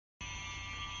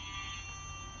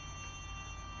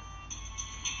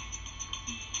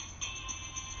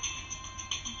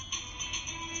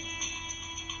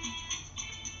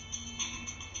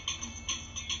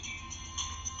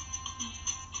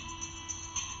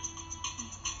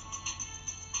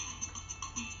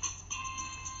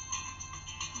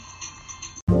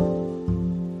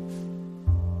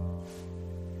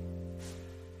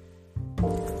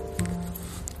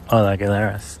Hola,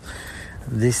 Galeras.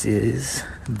 This is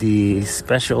the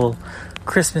special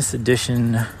Christmas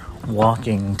edition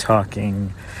walking,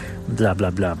 talking, blah,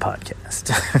 blah, blah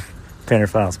podcast. Painter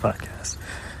Files podcast.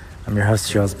 I'm your host,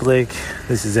 Charles Blake.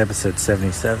 This is episode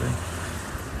 77.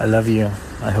 I love you.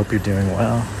 I hope you're doing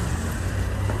well.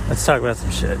 Let's talk about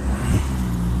some shit.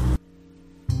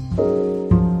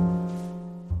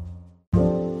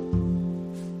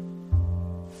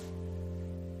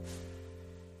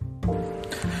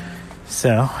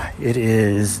 So, it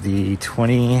is the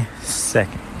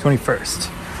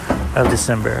 21st of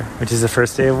December, which is the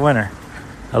first day of winter.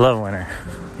 I love winter.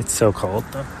 It's so cold,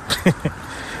 though.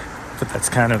 But that's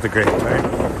kind of the great part.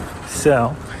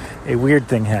 So, a weird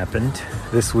thing happened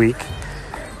this week.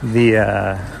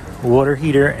 The water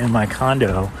heater in my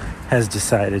condo has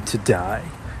decided to die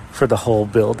for the whole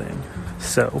building.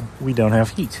 So, we don't have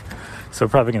heat. So,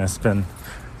 we're probably going to spend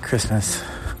Christmas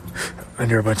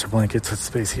under a bunch of blankets with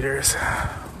space heaters.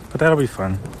 But that'll be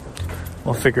fun.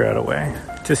 We'll figure out a way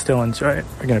to still enjoy it.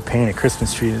 We're going to paint a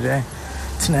Christmas tree today.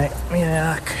 Tonight, me and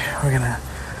Alec, we're going to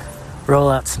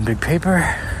roll out some big paper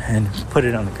and put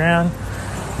it on the ground.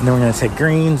 And then we're going to take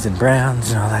greens and browns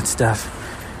and all that stuff.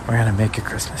 We're going to make a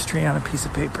Christmas tree on a piece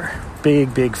of paper. Big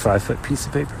 5-foot piece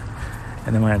of paper.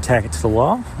 And then we're going to tack it to the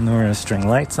wall. And then we're going to string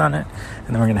lights on it. And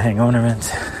then we're going to hang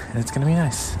ornaments. And it's going to be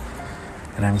nice.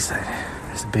 And I'm excited.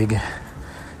 There's a big,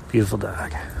 beautiful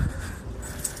dog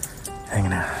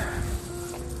hanging out.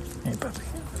 Hey, puppy.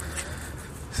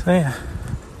 So yeah,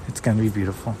 it's gonna be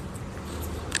beautiful.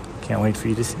 Can't wait for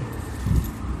you to see.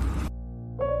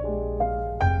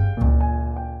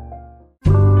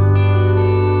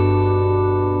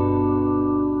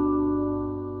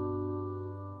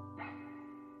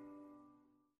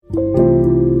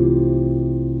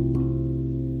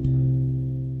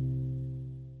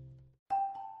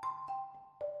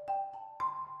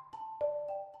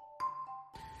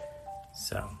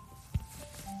 So,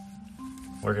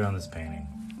 working on this painting,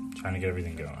 trying to get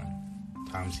everything going.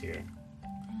 Tom's here,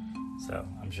 so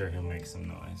I'm sure he'll make some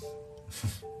noise.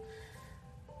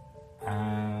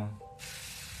 I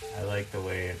like the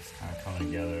way it's kind of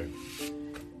coming together.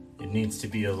 It needs to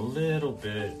be it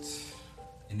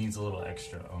needs a little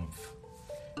extra oomph.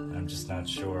 And I'm just not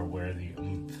sure where the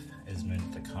oomph is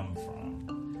meant to come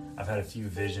from. I've had a few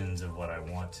visions of what I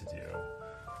want to do.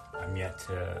 I'm yet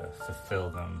to fulfill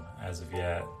them as of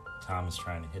yet. Tom is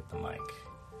trying to hit the mic.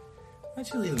 Why don't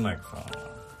you leave the microphone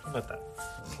alone? How about that?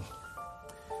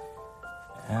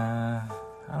 I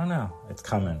don't know. It's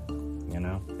coming, you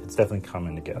know? It's definitely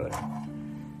coming together.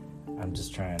 I'm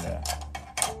just trying to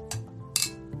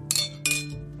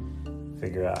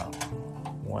figure out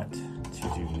what to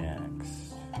do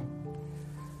next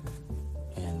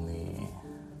in the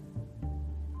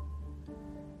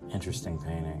interesting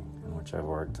painting which I've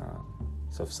worked on.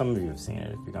 So if some of you have seen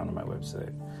it, if you've gone to my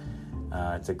website,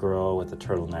 it's a girl with a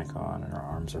turtleneck on and her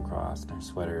arms are crossed and her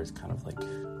sweater is kind of like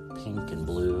pink and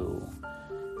blue,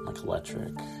 like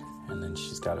electric. And then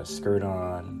she's got a skirt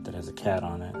on that has a cat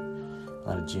on it, a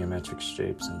lot of geometric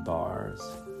shapes and bars,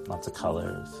 lots of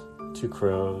colors, 2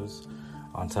 crows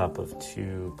on top of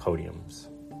 2 podiums.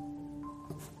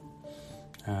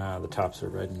 The tops are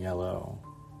red and yellow,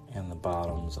 and the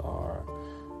bottoms are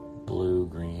blue,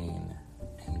 green,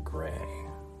 and gray.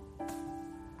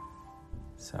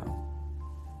 So,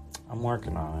 I'm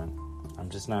working on it.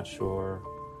 I'm just not sure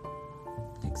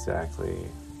exactly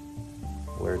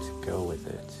where to go with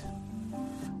it.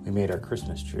 We made our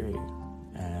Christmas tree,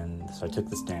 and so I took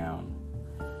this down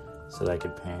so that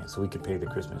we could paint the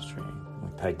Christmas tree. We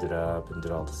pegged it up and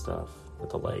did all the stuff with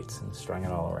the lights and strung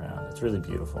it all around. It's really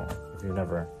beautiful. If you've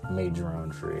never made your own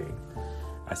tree,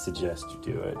 I suggest you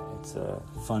do it. It's a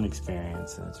fun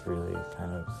experience, and it's really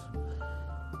kind of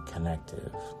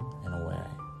connective in a way,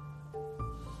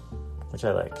 which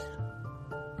I like.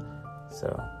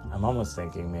 So I'm almost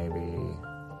thinking maybe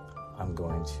I'm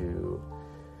going to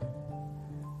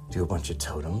do a bunch of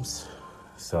totems.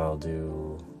 So I'll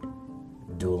do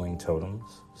dueling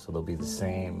totems. So they'll be the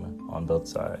same on both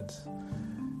sides.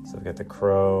 So I've got the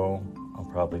crow. I'll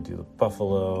probably do the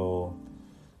buffalo.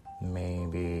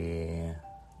 Maybe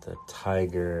the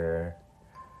tiger,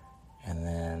 and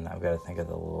then I've got to think of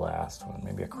the last one,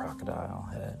 maybe a crocodile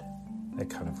head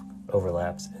that kind of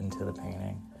overlaps into the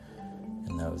painting,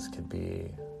 and those could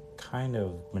be kind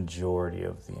of majority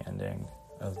of the ending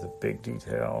of the big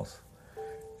details.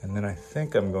 And then I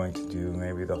think I'm going to do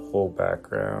maybe the whole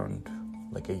background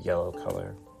like a yellow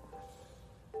color.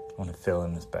 I want to fill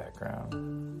in this background,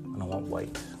 and I want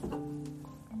white.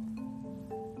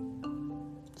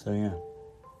 So yeah,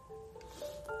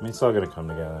 I mean, it's all going to come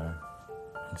together.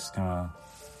 I'm just kind of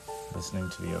listening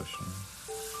to the ocean,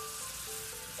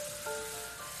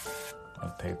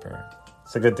 paper.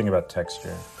 It's a good thing about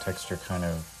texture. Texture kind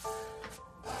of,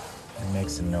 it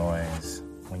makes a noise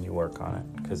when you work on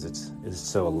it because it's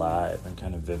so alive and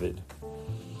kind of vivid.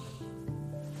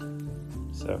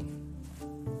 So,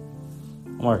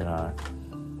 I'm working on it.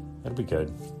 It'll be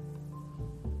good.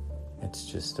 It's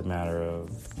just a matter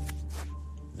of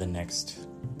the next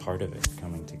part of it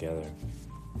coming together.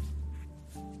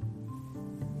 I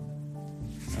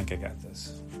think I got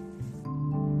this.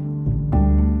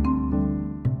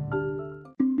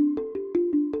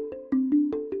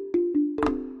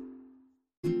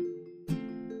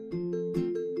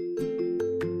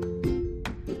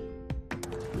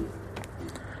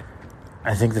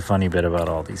 I think the funny bit about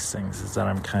all these things is that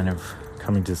I'm kind of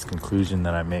coming to this conclusion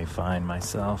that I may find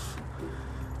myself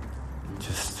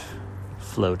just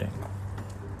floating,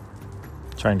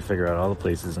 trying to figure out all the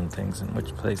places and things and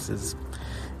which places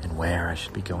and where I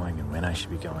should be going and when I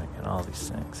should be going and all these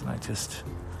things. And I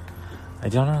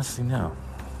don't honestly know.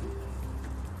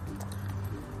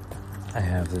 I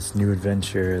have this new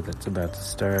adventure that's about to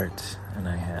start, and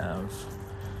I have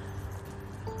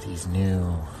these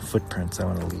new footprints I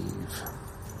want to leave.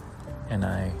 And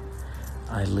I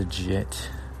legit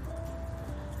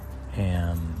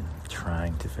am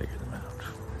trying to figure them out.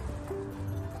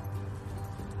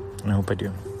 And I hope I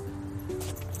do.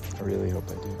 I really hope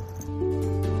I do.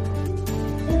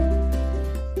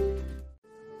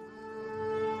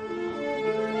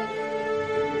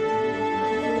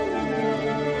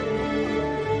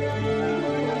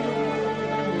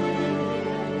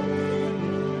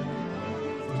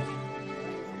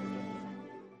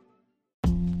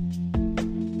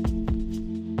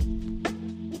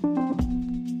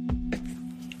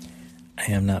 I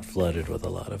am not flooded with a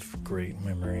lot of great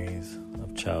memories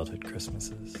of childhood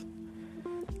Christmases.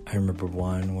 I remember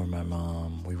one where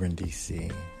we were in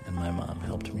DC, and my mom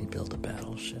helped me build a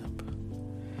battleship.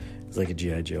 It was like a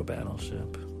G.I. Joe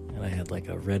battleship, and I had like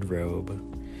a red robe,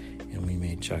 and we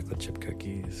made chocolate chip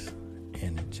cookies,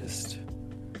 and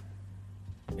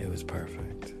it was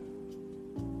perfect.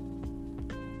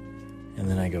 And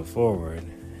then I go forward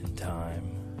in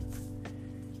time,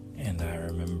 and I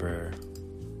remember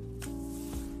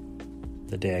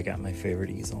the day I got my favorite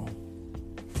easel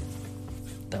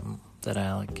that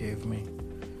Alec gave me.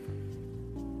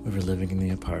 We were living in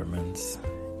the apartments,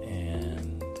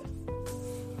 and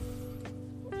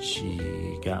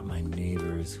she got my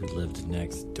neighbors who lived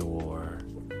next door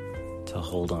to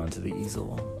hold on to the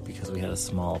easel because we had a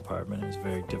small apartment. It was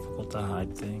very difficult to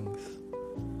hide things.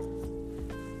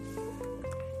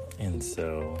 And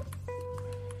so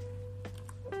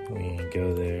we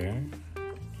go there,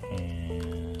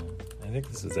 and I think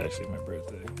this was actually my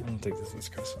birthday. I don't think this was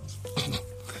Christmas.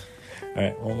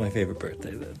 Alright, well, my favorite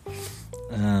birthday then.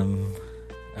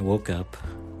 I woke up,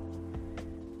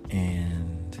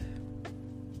 and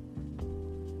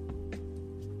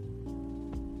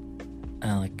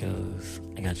Alec goes,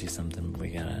 I got you something, but we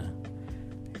gotta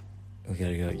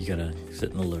go, you gotta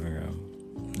sit in the living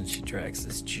room. And she drags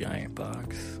this giant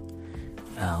box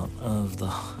out of the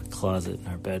closet in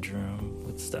our bedroom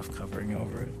with stuff covering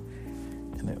over it.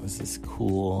 And it was this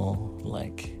cool,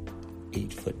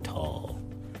 8-foot tall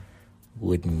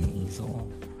wooden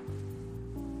easel.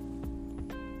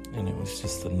 And it was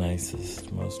just the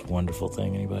nicest, most wonderful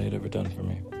thing anybody had ever done for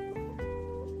me.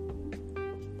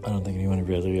 I don't think anyone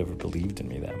really ever believed in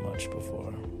me that much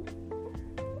before.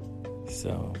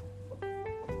 So,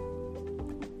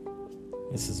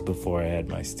 this is before I had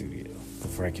my studio,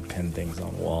 before I could pin things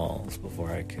on walls,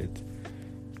 before I could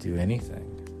do anything.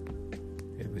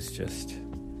 It was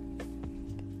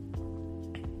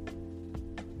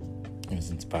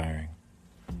inspiring.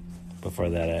 Before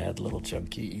that, I had little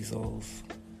chunky easels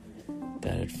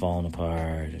that had fallen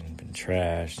apart and been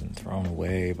trashed and thrown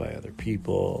away by other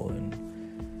people and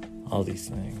all these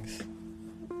things.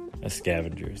 A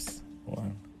scavenger's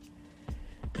one.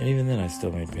 And even then, I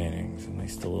still made paintings, and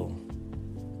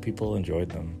people enjoyed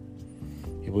them.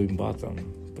 People even bought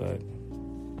them, but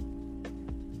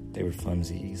they were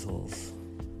flimsy easels,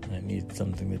 and I needed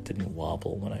something that didn't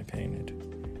wobble when I painted.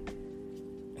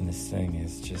 And this thing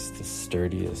is just the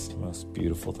sturdiest, most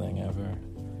beautiful thing ever.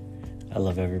 I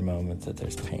love every moment that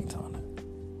there's paint on it.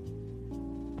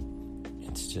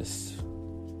 It's just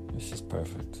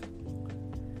perfect.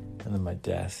 And then my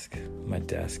desk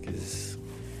is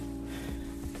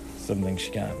something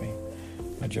she got me.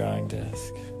 My drawing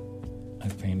desk.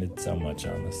 I've painted so much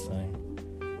on this thing.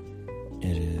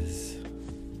 It is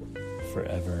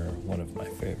forever one of my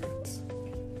favorites.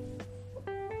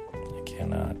 I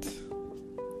cannot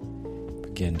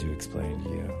begin to explain to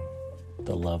you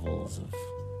the levels of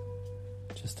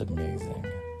just amazing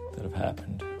that have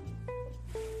happened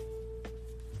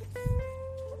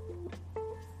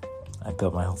I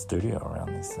built my whole studio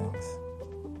around these things.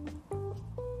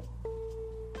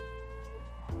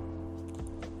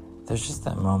 There's just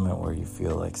that moment where you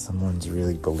feel like someone's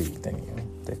really believed in you.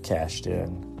 They've cashed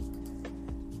in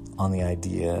on the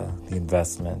idea, the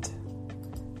investment,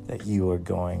 that you are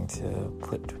going to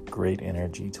put great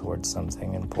energy towards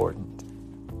something important.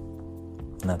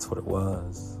 And that's what it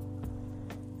was.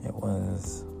 It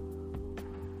was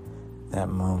that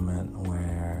moment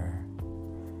where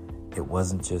it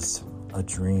wasn't just a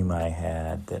dream I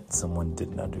had that someone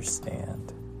didn't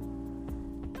understand.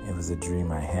 It was a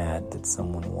dream I had that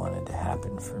someone wanted to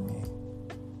happen for me.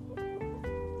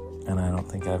 And I don't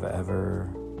think I've ever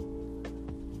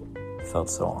felt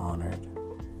so honored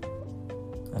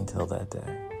until that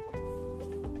day.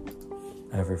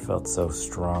 I ever felt so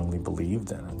strongly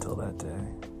believed in until that day.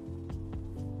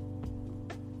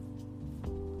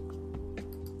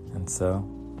 And so,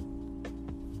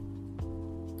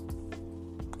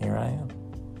 here I am.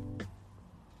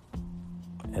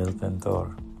 El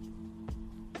Pintor.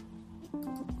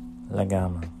 La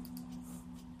Gama.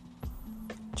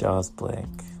 Jaws Blake.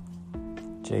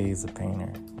 Jay is a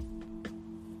painter.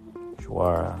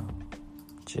 Shwara.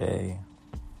 Jay.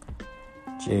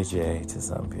 JJ to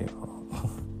some people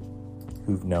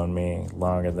who've known me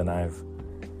longer than I've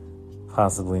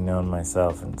possibly known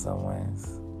myself in some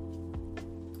ways.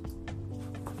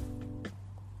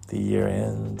 The year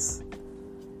ends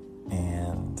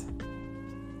and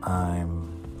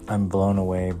I'm blown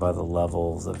away by the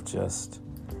levels of just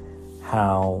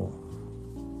how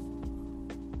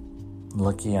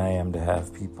lucky I am to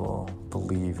have people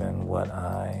believe in what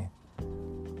I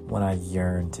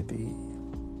yearn to be,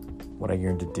 what I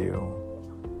yearn to do,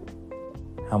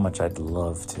 how much I'd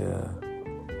love to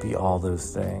be all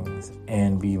those things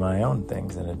and be my own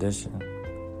things in addition.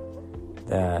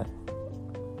 That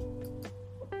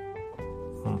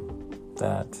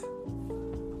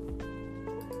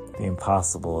the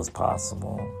impossible is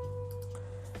possible.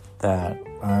 That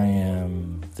I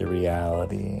am the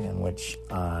reality in which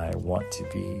I want to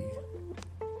be.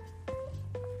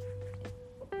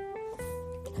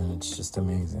 And it's just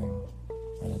amazing.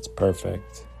 And it's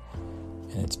perfect.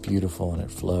 And it's beautiful and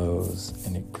it flows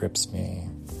and it grips me.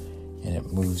 And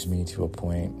it moves me to a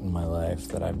point in my life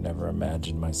that I've never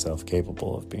imagined myself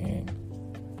capable of being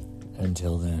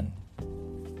until then.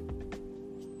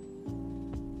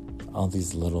 All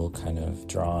these little kind of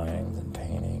drawings and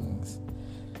paintings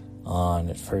on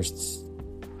at first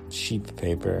sheep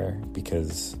paper,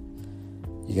 because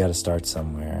you got to start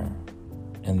somewhere,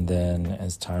 and then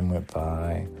as time went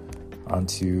by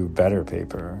onto better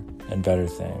paper and better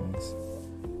things,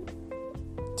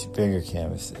 to bigger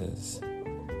canvases,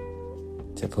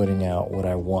 to putting out what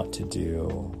I want to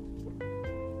do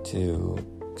to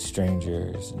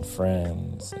strangers and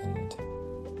friends and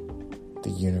the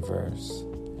universe,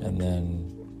 and then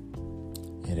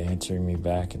it answering me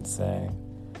back and saying,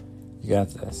 "You got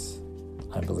this.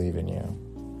 I believe in you."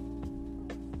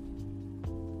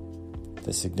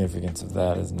 The significance of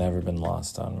that has never been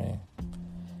lost on me.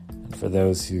 And for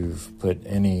those who've put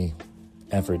any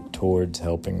effort towards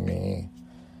helping me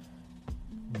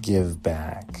give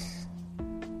back,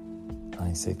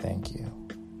 I say thank you.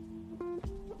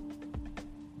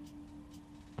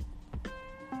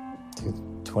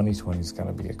 Dude, 2020 is going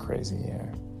to be a crazy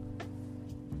year.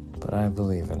 But I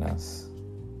believe in us.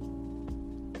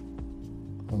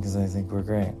 Because I think we're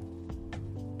great.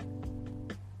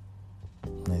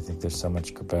 And I think there's so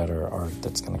much better art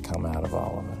that's going to come out of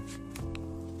all of it.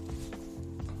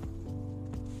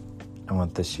 I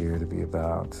want this year to be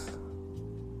about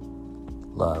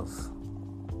love.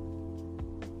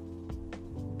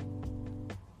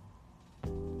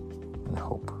 And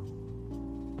hope.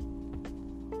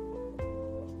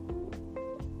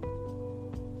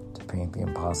 To paint the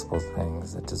impossible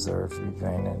things that deserve to be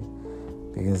painted.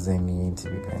 Because they need to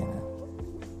be painted.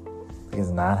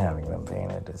 Because not having them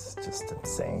painted is just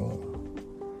insane.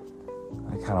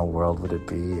 What kind of world would it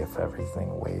be if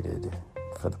everything waited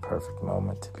for the perfect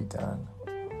moment to be done?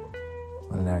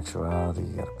 When in actuality,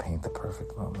 you gotta paint the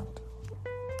perfect moment.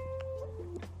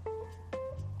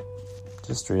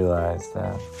 Just realize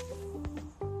that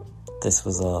this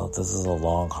is a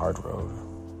long, hard road.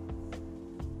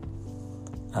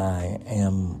 I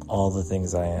am all the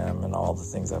things I am and all the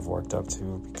things I've worked up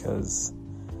to because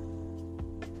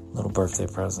little birthday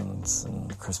presents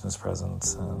and Christmas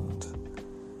presents and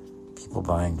people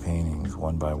buying paintings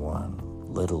one by one,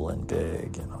 little and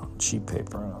big, and on cheap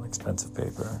paper and on expensive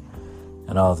paper,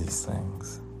 and all these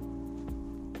things.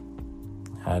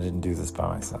 I didn't do this by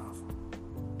myself.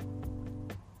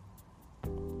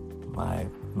 My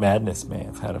madness may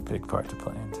have had a big part to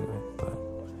play into it, but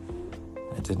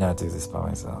I did not do this by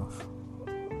myself.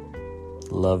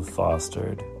 Love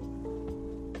fostered.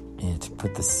 It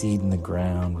put the seed in the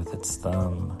ground with its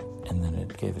thumb, and then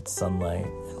it gave it sunlight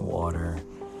and water,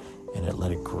 and it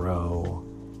let it grow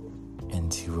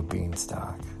into a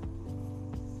beanstalk.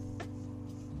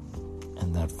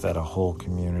 And that fed a whole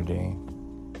community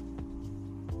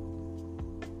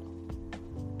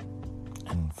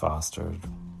and fostered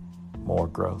more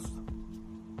growth.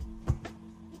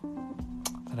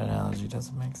 That analogy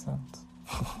doesn't make sense.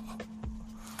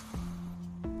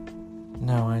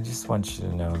 No, I just want you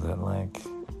to know that, like,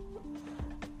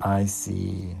 I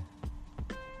see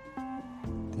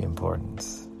the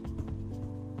importance,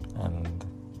 and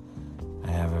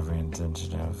I have every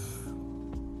intention of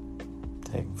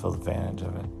taking full advantage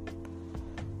of it.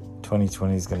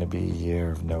 2020 is going to be a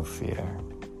year of no fear,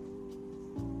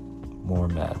 more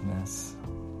madness,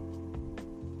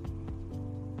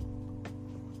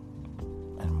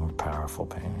 and more powerful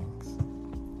paintings.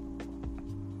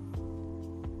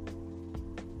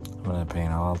 I'm going to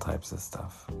paint all types of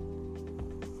stuff.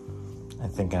 I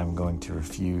think I'm going to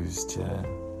refuse to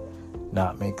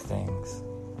not make things,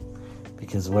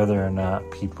 because whether or not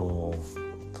people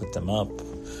put them up,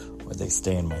 or they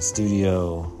stay in my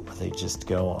studio, or they just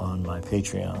go on my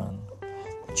Patreon,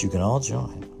 that you can all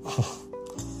join,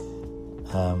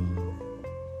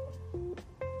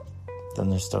 then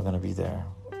they're still going to be there.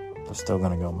 They're still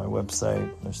going to go on my website.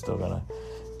 They're still going to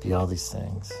be all these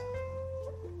things.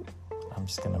 I'm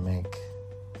just going to make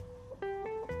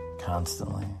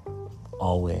constantly,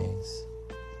 always,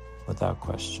 without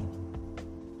question.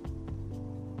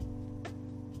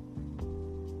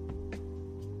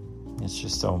 It's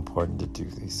just so important to do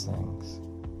these things.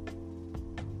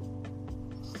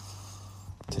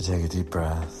 To take a deep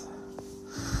breath,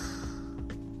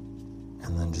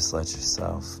 and then just let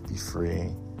yourself be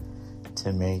free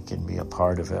to make and be a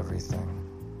part of everything.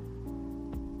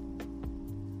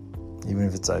 Even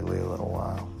if it's ugly a little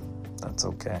while, that's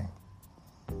okay.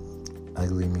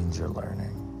 Ugly means you're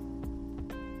learning.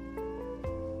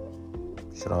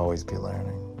 You should always be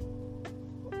learning.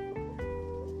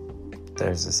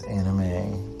 There's this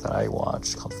anime that I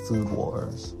watched called Food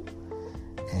Wars,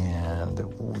 and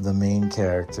the main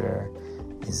character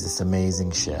is this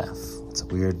amazing chef. It's a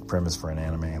weird premise for an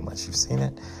anime unless you've seen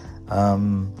it,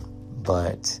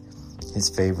 but his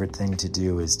favorite thing to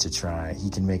do is to try. He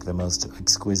can make the most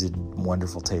exquisite,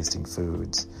 wonderful tasting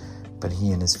foods, but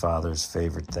he and his father's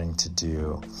favorite thing to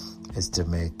do is to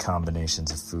make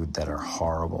combinations of food that are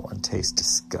horrible and taste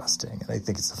disgusting. And I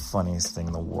think it's the funniest thing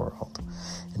in the world.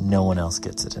 And no one else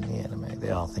gets it in the anime. They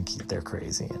all think they're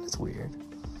crazy and it's weird.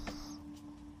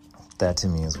 That to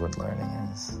me is what learning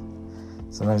is.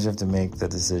 Sometimes you have to make the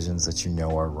decisions that you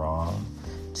know are wrong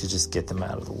to just get them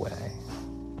out of the way.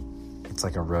 It's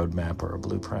like a roadmap or a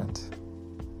blueprint.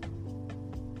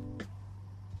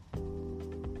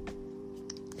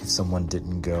 If someone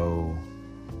didn't go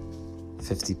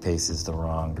 50 paces the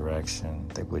wrong direction,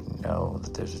 they wouldn't know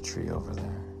that there's a tree over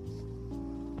there.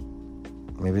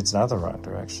 Maybe it's not the wrong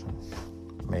direction.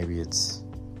 Maybe it's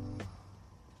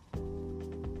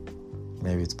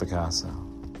Picasso.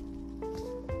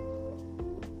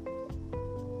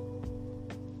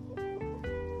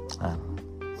 I don't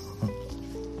know.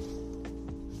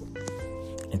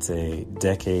 It's a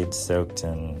decade soaked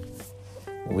in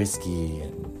whiskey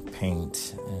and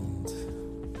paint and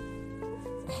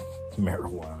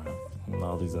marijuana and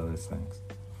all these other things.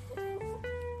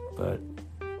 But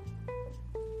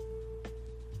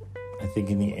I think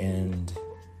in the end,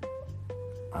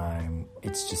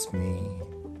 it's just me,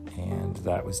 and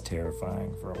that was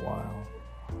terrifying for a while.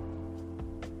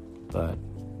 But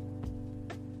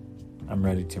I'm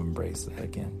ready to embrace that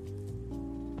again.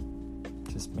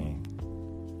 Just me.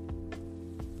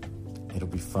 It'll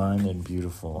be fun and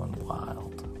beautiful and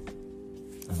wild.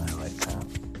 And I like that.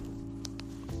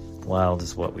 Wild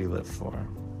is what we live for.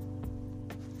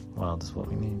 Wild is what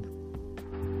we need.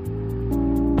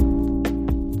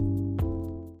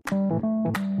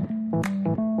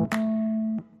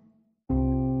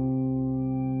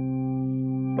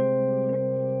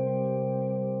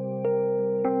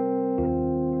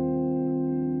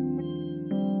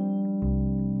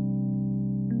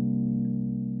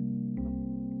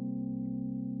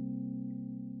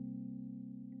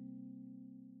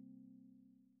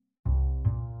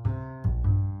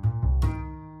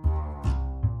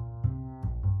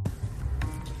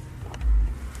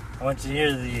 I want you to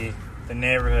hear the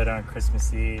neighborhood on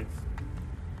Christmas Eve.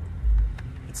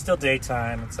 It's still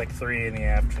daytime. It's like 3 in the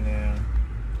afternoon.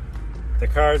 The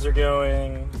cars are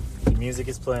going. The music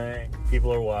is playing.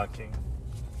 People are walking.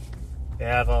 They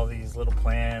have all these little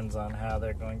plans on how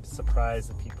they're going to surprise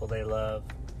the people they love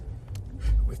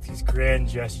with these grand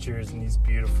gestures and these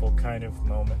beautiful kind of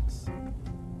moments.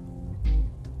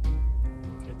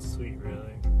 It's sweet,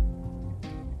 really.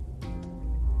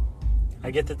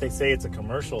 I get that they say it's a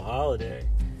commercial holiday,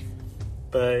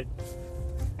 but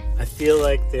I feel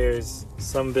like there's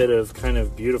some bit of kind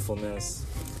of beautifulness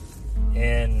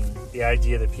in the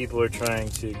idea that people are trying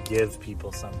to give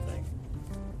people something.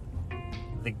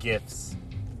 The gifts.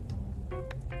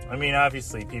 I mean,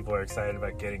 obviously people are excited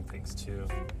about getting things too,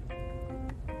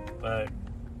 but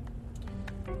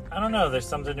I don't know, there's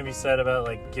something to be said about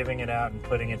like giving it out and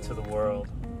putting it to the world.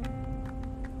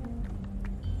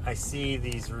 I see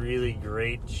these really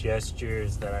great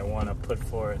gestures that I want to put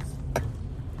forth,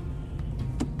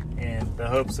 and the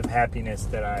hopes of happiness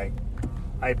that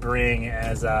I bring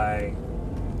as I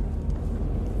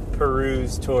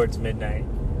peruse towards midnight.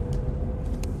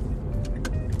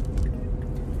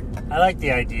 I like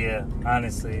the idea,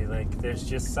 honestly. Like, there's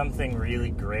just something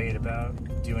really great about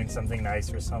doing something nice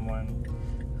for someone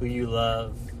who you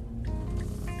love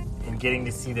and getting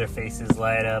to see their faces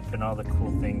light up and all the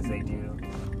cool things they do.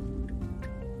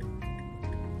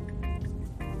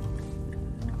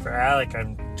 For Alec,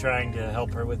 I'm trying to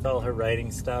help her with all her writing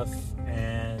stuff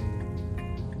and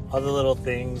all the little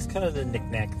things, kind of the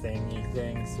knick-knack thingy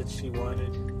things that she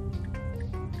wanted.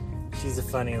 She's a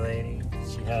funny lady.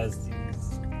 She has these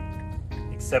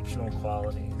exceptional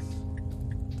qualities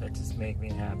that just make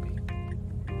me happy.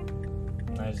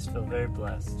 And I just feel very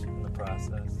blessed in the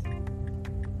process.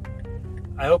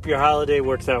 I hope your holiday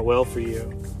works out well for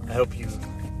you. I hope you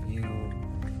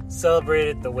celebrate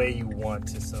it the way you want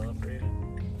to celebrate it,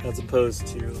 as opposed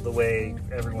to the way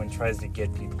everyone tries to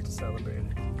get people to celebrate it.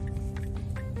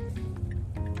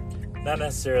 Not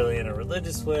necessarily in a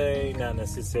religious way, not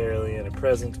necessarily in a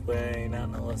present way, not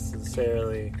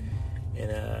necessarily in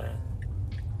a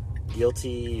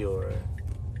guilty or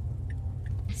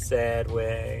sad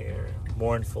way or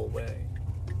mournful way,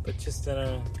 but just in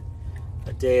a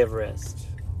day of rest,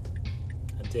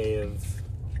 a day of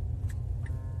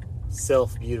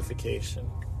self-beautification,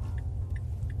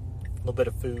 a little bit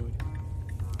of food.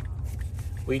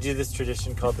 We do this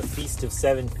tradition called the Feast of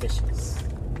Seven Fishes.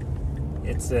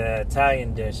 It's an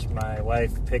Italian dish my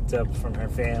wife picked up from her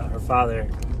father,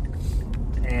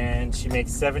 and she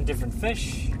makes 7 different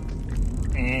fish,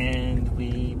 and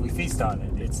we feast on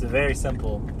it. It's a very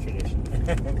simple tradition,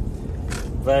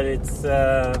 but it's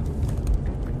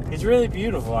really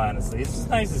beautiful, honestly. It's just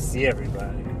nice to see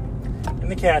everybody. And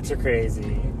the cats are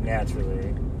crazy,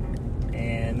 naturally,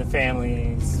 and the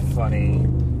family's funny,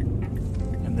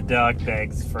 and the dog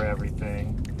begs for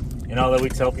everything. And although we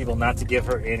tell people not to give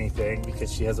her anything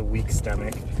because she has a weak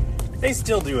stomach, they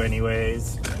still do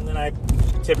anyways, and then I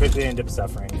typically end up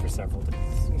suffering for several days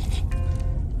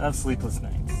of sleepless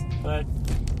nights. But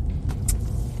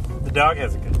the dog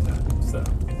has a good time, so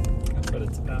that's what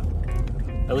it's about,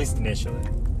 at least initially.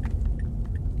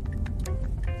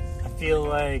 I feel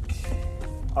like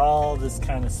all this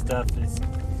kind of stuff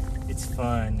it's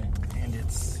fun and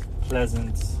it's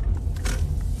pleasant.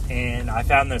 And I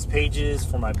found those pages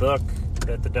for my book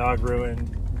that the dog ruined,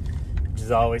 which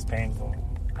is always painful.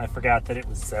 I forgot that it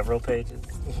was several pages,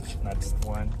 not just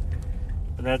one.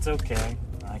 But that's okay.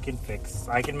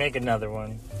 I can make another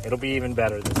one. It'll be even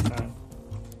better this time.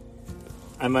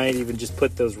 I might even just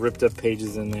put those ripped up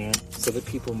pages in there so that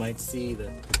people might see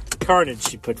the carnage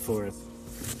she put forth.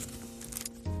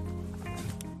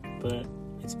 But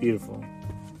it's beautiful.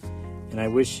 And I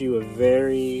wish you a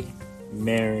very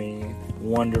merry,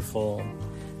 wonderful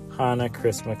Hana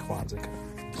Krishna Kwanzaa.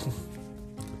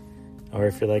 Or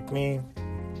if you're like me,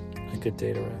 a good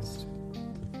day to rest.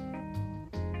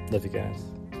 Love you guys.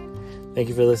 Thank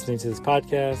you for listening to this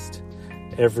podcast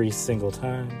every single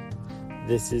time.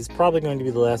 This is probably going to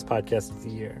be the last podcast of the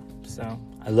year. So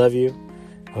I love you.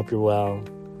 I hope you're well.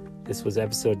 This was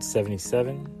episode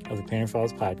 77 of the Painter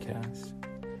Files podcast.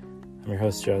 I'm your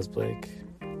host, Charles Blake.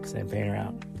 Sam Painter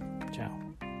out. Ciao.